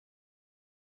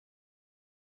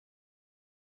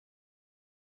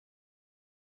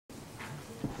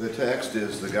The text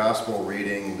is the gospel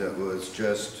reading that was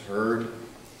just heard,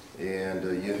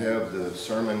 and you have the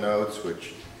sermon notes,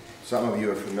 which some of you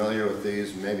are familiar with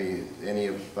these. Maybe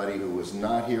anybody who was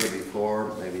not here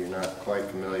before, maybe you're not quite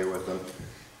familiar with them.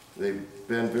 They've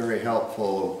been very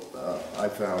helpful, I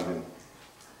found.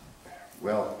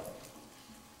 Well,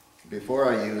 before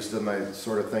I use them, I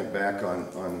sort of think back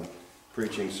on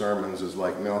preaching sermons as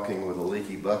like milking with a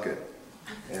leaky bucket.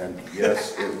 And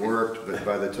yes, it worked, but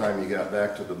by the time you got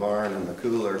back to the barn and the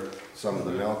cooler, some of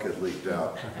the milk had leaked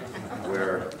out.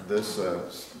 Where this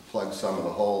plugs some of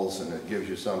the holes, and it gives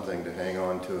you something to hang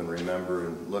on to and remember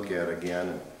and look at again.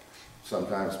 And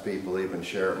sometimes people even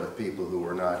share it with people who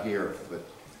were not here. But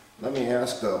let me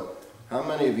ask though, how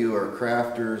many of you are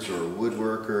crafters or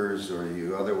woodworkers, or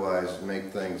you otherwise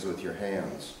make things with your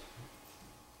hands?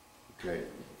 Okay,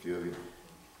 a few of you.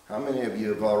 How many of you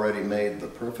have already made the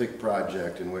perfect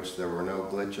project in which there were no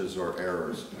glitches or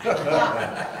errors?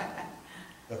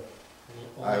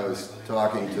 I was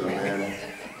talking to a man.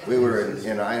 We were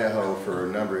in Idaho for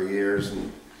a number of years,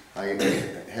 and I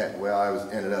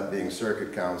ended up being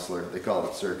circuit counselor. They called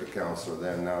it circuit counselor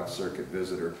then, now it's circuit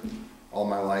visitor. All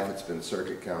my life it's been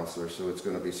circuit counselor, so it's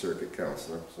going to be circuit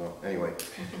counselor. So anyway,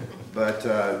 but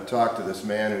talked to this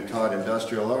man who taught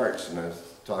industrial arts, and I was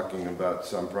talking about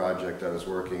some project I was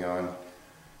working on,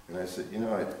 and I said, you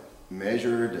know, I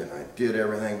measured and I did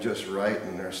everything just right,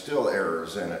 and there's still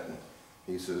errors in it. And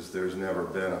he says, there's never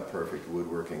been a perfect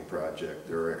woodworking project.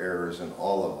 There are errors in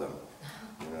all of them.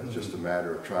 You know, it's just a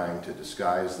matter of trying to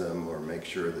disguise them or make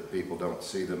sure that people don't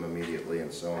see them immediately,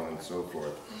 and so on and so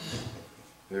forth.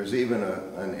 There's even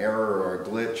an error or a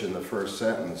glitch in the first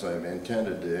sentence. I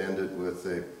intended to end it with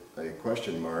a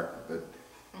question mark, but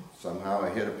somehow I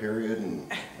hit a period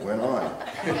and went on.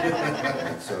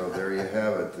 And so there you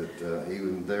have it, that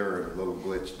even there a little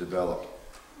glitch developed.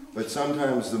 But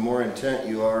sometimes the more intent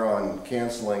you are on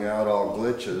canceling out all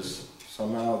glitches,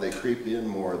 somehow they creep in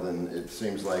more than it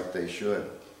seems like they should.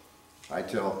 I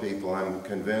tell people I'm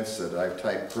convinced that I've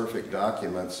typed perfect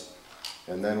documents,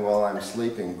 and then while I'm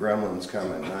sleeping, gremlins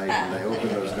come at night and they open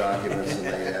those documents and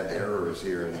they add errors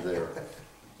here and there.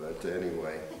 But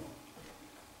anyway.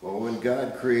 Well, when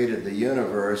God created the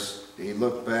universe, he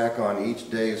looked back on each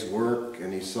day's work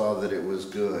and he saw that it was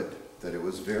good, that it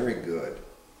was very good.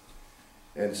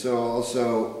 And so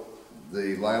also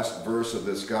the last verse of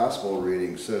this gospel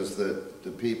reading says that the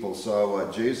people saw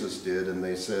what Jesus did and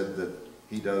they said that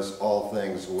he does all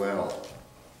things well.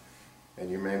 And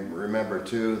you may remember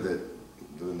too that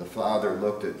when the Father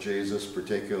looked at Jesus,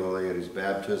 particularly at his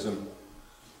baptism,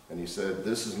 and he said,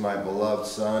 "This is my beloved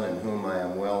Son in whom I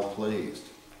am well pleased."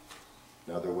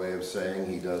 Another way of saying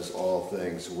he does all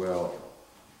things well.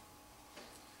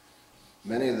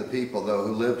 Many of the people, though,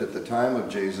 who lived at the time of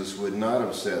Jesus would not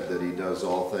have said that he does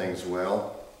all things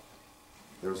well.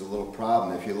 There's a little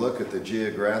problem. If you look at the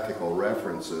geographical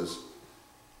references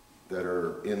that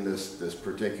are in this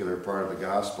particular part of the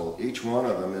gospel, each one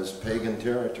of them is pagan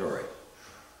territory.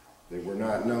 They were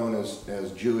not known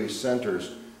as Jewish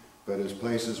centers, but as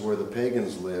places where the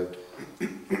pagans lived.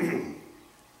 And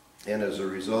as a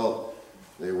result,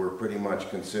 they were pretty much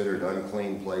considered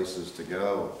unclean places to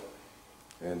go.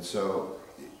 And so,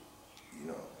 you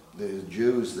know, the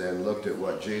Jews then looked at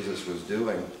what Jesus was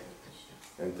doing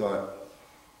and thought,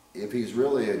 if he's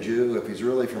really a Jew, if he's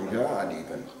really from God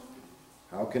even,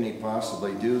 how can he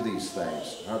possibly do these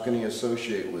things? How can he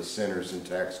associate with sinners and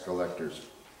tax collectors?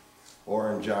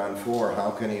 Or in John 4, how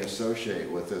can he associate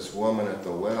with this woman at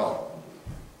the well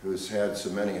who's had so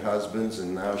many husbands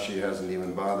and now she hasn't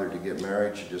even bothered to get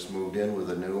married? She just moved in with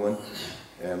a new one,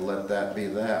 and let that be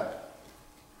that.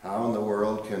 How in the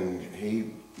world can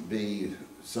he be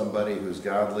somebody who's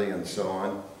godly and so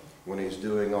on when he's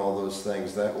doing all those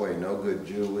things that way? No good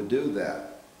Jew would do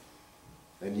that.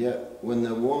 And yet, when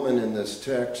the woman in this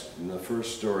text, in the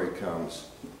first story comes,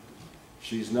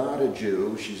 she's not a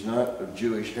Jew, she's not of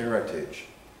Jewish heritage.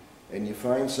 And you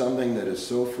find something that is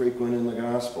so frequent in the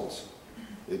Gospels.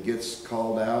 It gets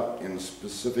called out in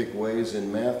specific ways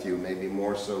in Matthew, maybe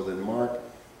more so than Mark,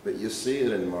 but you see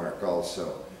it in Mark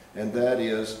also. And that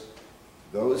is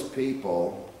those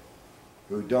people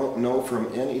who don't know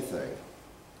from anything,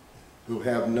 who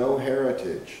have no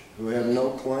heritage, who have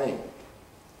no claim.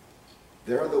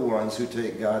 They're the ones who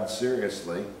take God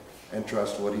seriously and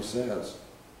trust what he says.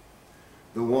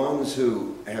 The ones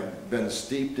who have been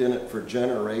steeped in it for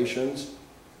generations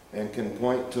and can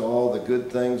point to all the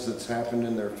good things that's happened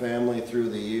in their family through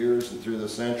the years and through the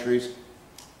centuries,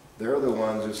 they're the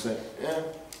ones who say,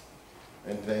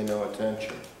 and pay no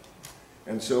attention.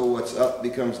 And so what's up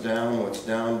becomes down, what's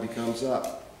down becomes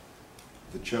up.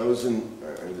 the chosen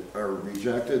are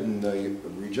rejected, and the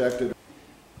rejected.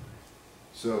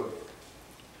 So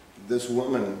this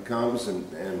woman comes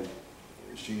and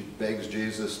she begs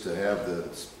Jesus to have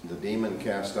the demon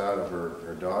cast out of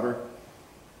her daughter.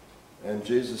 And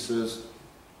Jesus says,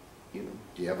 do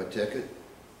you have a ticket?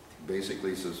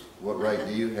 Basically says, what right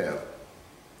do you have?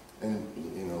 And,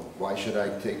 why should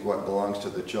I take what belongs to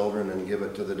the children and give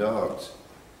it to the dogs?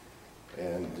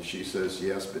 And she says,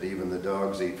 yes, but even the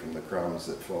dogs eat from the crumbs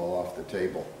that fall off the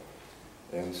table.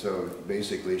 And so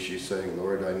basically she's saying,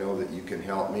 Lord, I know that you can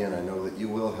help me, and I know that you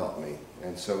will help me.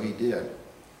 And so he did.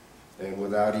 And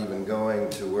without even going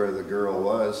to where the girl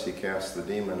was, he cast the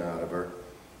demon out of her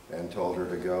and told her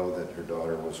to go, that her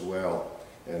daughter was well,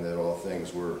 and that all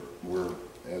things were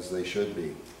as they should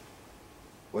be.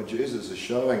 What Jesus is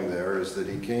showing there is that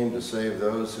he came to save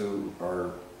those who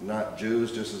are not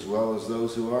Jews just as well as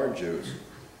those who are Jews.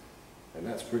 And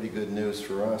that's pretty good news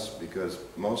for us, because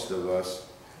most of us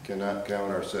cannot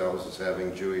count ourselves as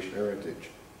having Jewish heritage.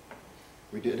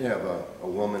 We did have a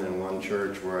woman in one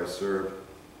church where I served,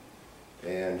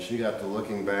 and she got to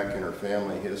looking back in her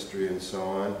family history and so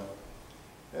on,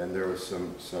 and there was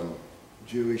some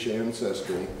Jewish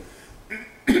ancestry.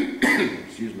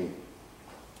 Excuse me.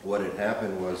 What had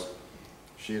happened was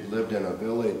she had lived in a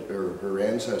village, or her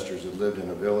ancestors had lived in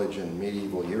a village in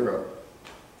medieval Europe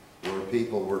where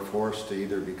people were forced to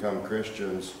either become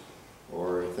Christians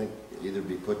or I think either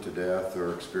be put to death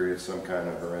or experience some kind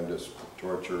of horrendous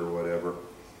torture or whatever.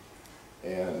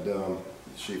 And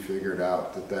she figured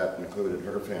out that that included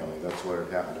her family. That's what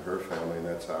had happened to her family, and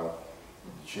that's how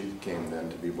she came then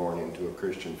to be born into a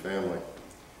Christian family.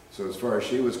 So as far as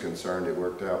she was concerned, it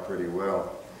worked out pretty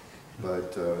well.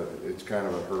 But it's kind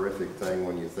of a horrific thing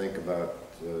when you think about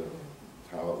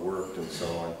how it worked and so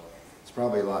on. It's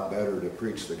probably a lot better to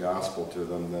preach the gospel to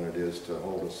them than it is to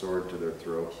hold a sword to their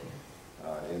throat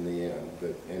in the end.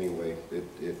 But anyway,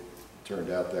 it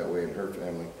turned out that way in her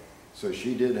family. So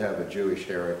she did have a Jewish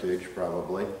heritage,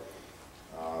 probably,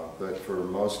 but for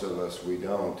most of us, we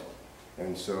don't.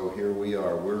 And so here we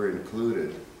are, we're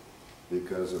included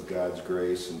because of God's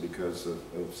grace and because of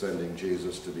sending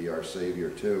Jesus to be our Savior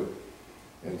too.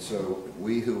 And so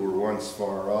we who were once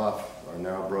far off are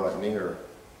now brought near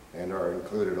and are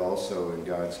included also in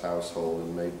God's household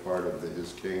and made part of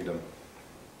his kingdom.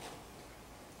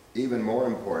 Even more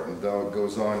important, though, it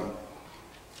goes on,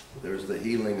 there's the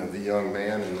healing of the young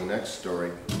man in the next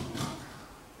story.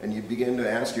 And you begin to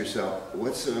ask yourself,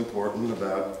 what's so important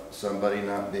about somebody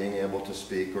not being able to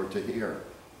speak or to hear?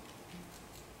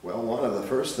 Well, one of the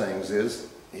first things is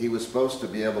he was supposed to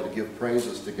be able to give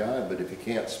praises to God, but if he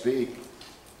can't speak,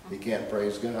 he can't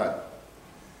praise God.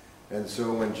 And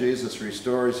so when Jesus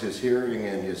restores his hearing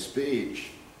and his speech,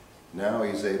 now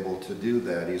he's able to do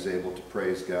that. He's able to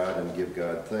praise God and give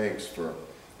God thanks for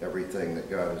everything that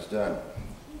God has done.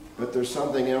 But there's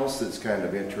something else that's kind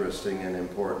of interesting and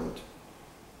important.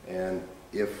 And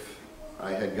if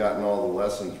I had gotten all the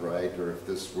lessons right, or if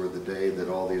this were the day that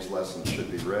all these lessons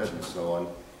should be read and so on,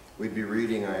 we'd be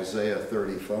reading Isaiah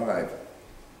 35.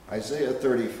 Isaiah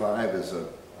 35 is a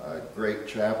great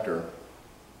chapter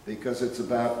because it's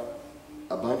about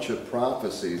a bunch of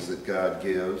prophecies that God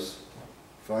gives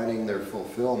finding their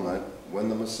fulfillment when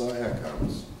the Messiah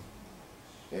comes.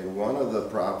 And one of the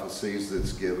prophecies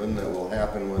that's given that will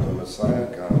happen when the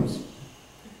Messiah comes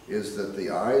is that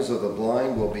the eyes of the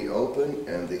blind will be opened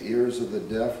and the ears of the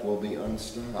deaf will be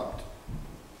unstopped.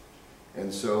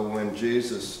 And so when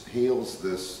Jesus heals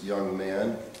this young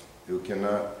man who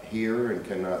cannot hear and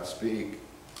cannot speak,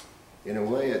 in a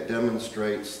way it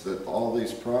demonstrates that all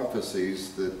these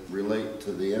prophecies that relate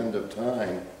to the end of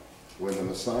time, when the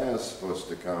Messiah is supposed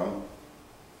to come,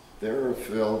 they're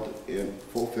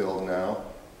fulfilled now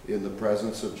in the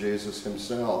presence of Jesus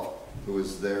himself, who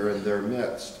is there in their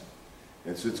midst.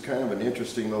 And so it's kind of an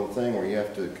interesting little thing where you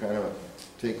have to kind of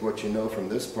take what you know from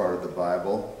this part of the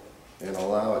Bible and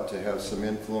allow it to have some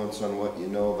influence on what you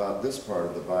know about this part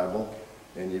of the Bible,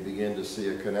 and you begin to see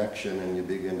a connection and you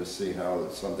begin to see how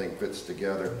something fits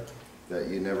together that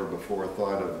you never before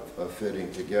thought of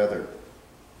fitting together.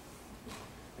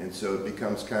 And so it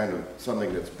becomes kind of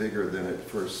something that's bigger than it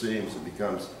first seems. It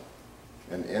becomes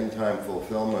an end-time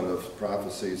fulfillment of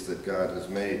prophecies that God has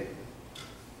made.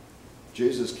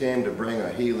 Jesus came to bring a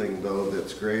healing, though,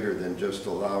 that's greater than just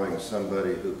allowing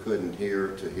somebody who couldn't hear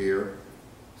to hear,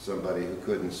 somebody who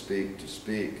couldn't speak to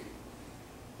speak.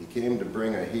 He came to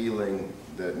bring a healing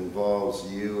that involves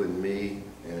you and me,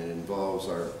 and it involves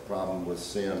our problem with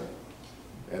sin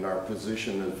and our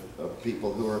position of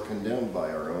people who are condemned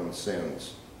by our own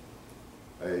sins.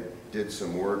 I did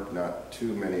some work not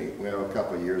too many, well, a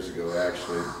couple of years ago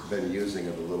actually. Been using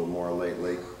it a little more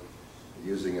lately,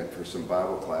 using it for some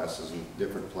Bible classes in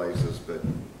different places, but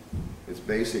it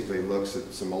basically looks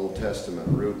at some Old Testament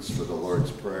roots for the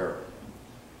Lord's Prayer.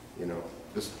 You know,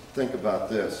 just think about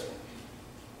this.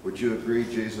 Would you agree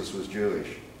Jesus was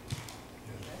Jewish?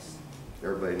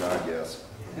 Everybody nod yes.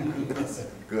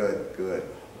 Good, good.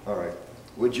 All right.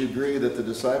 Would you agree that the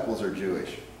disciples are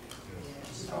Jewish?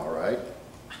 All right.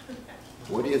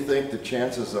 What do you think the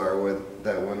chances are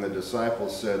that when the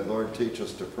disciples said, Lord, teach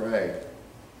us to pray,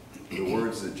 the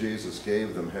words that Jesus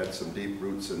gave them had some deep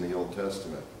roots in the Old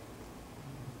Testament?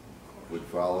 Would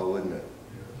follow, wouldn't it?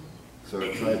 So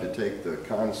I tried to take the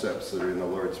concepts that are in the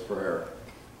Lord's Prayer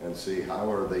and see how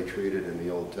are they treated in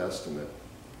the Old Testament.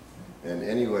 And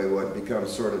anyway, what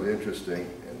becomes sort of interesting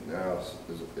and now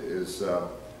is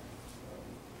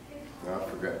I've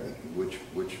forgotten which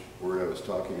word I was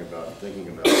talking about and thinking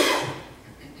about.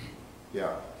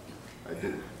 Yeah, I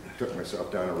took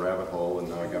myself down a rabbit hole and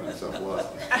now I got myself lost.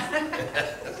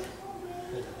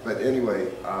 But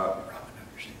anyway,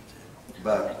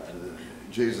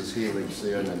 Jesus healing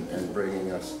sin and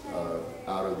bringing us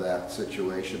out of that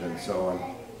situation and so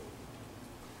on.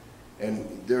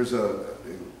 And there's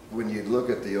when you look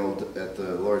at the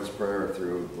Lord's Prayer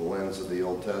through the lens of the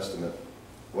Old Testament,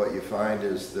 what you find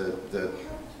is that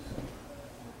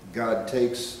God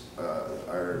takes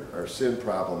our sin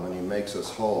problem and He makes us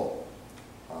whole.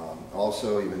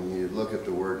 Also, even you look at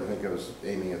the word, I think I was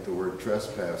aiming at the word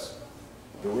trespass.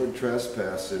 The word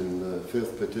trespass in the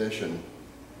 5th petition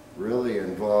really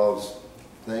involves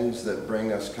things that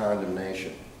bring us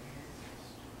condemnation.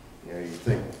 You know, you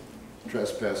think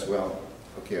trespass, well,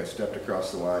 okay, I stepped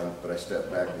across the line, but I stepped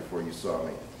back before you saw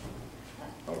me.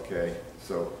 Okay,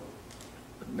 so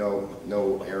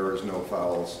no errors, no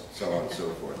fouls, so on and so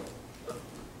forth.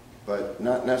 But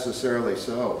not necessarily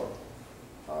so.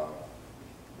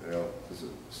 You know, there's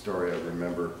a story I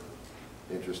remember,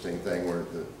 interesting thing where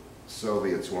the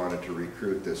Soviets wanted to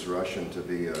recruit this Russian to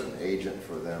be an agent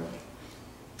for them.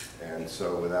 And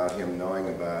so without him knowing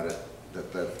about it,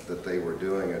 that they were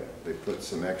doing it, they put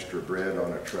some extra bread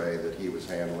on a tray that he was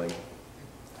handling.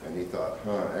 And he thought,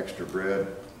 extra bread,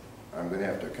 I'm going to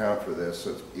have to account for this,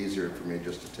 so it's easier for me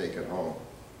just to take it home.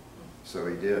 So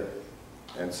he did.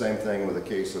 And same thing with a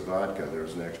case of vodka. There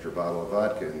was an extra bottle of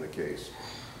vodka in the case.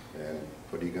 And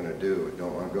what are you going to do? You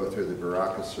don't want to go through the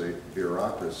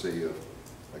bureaucracy of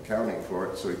accounting for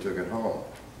it, so he took it home.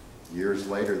 Years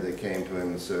later, they came to him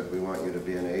and said, we want you to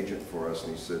be an agent for us.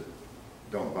 And he said,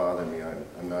 don't bother me,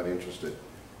 I'm not interested.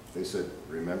 They said,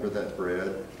 remember that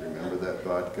bread? Remember that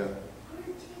vodka?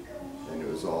 And it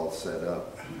was all set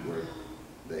up where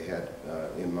they had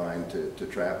in mind to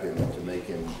trap him and to make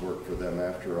him work for them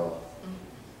after all.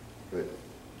 But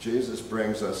Jesus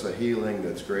brings us a healing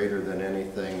that's greater than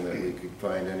anything that we could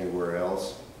find anywhere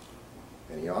else.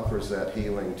 And He offers that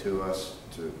healing to us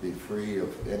to be free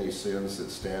of any sins that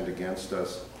stand against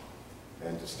us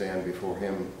and to stand before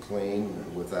Him clean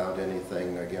and without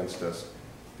anything against us,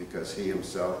 because He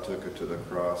Himself took it to the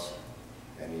cross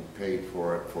and He paid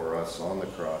for it for us on the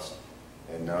cross,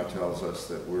 and now tells us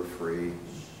that we're free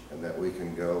and that we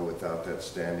can go without that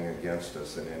standing against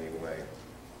us in any way.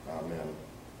 Amen.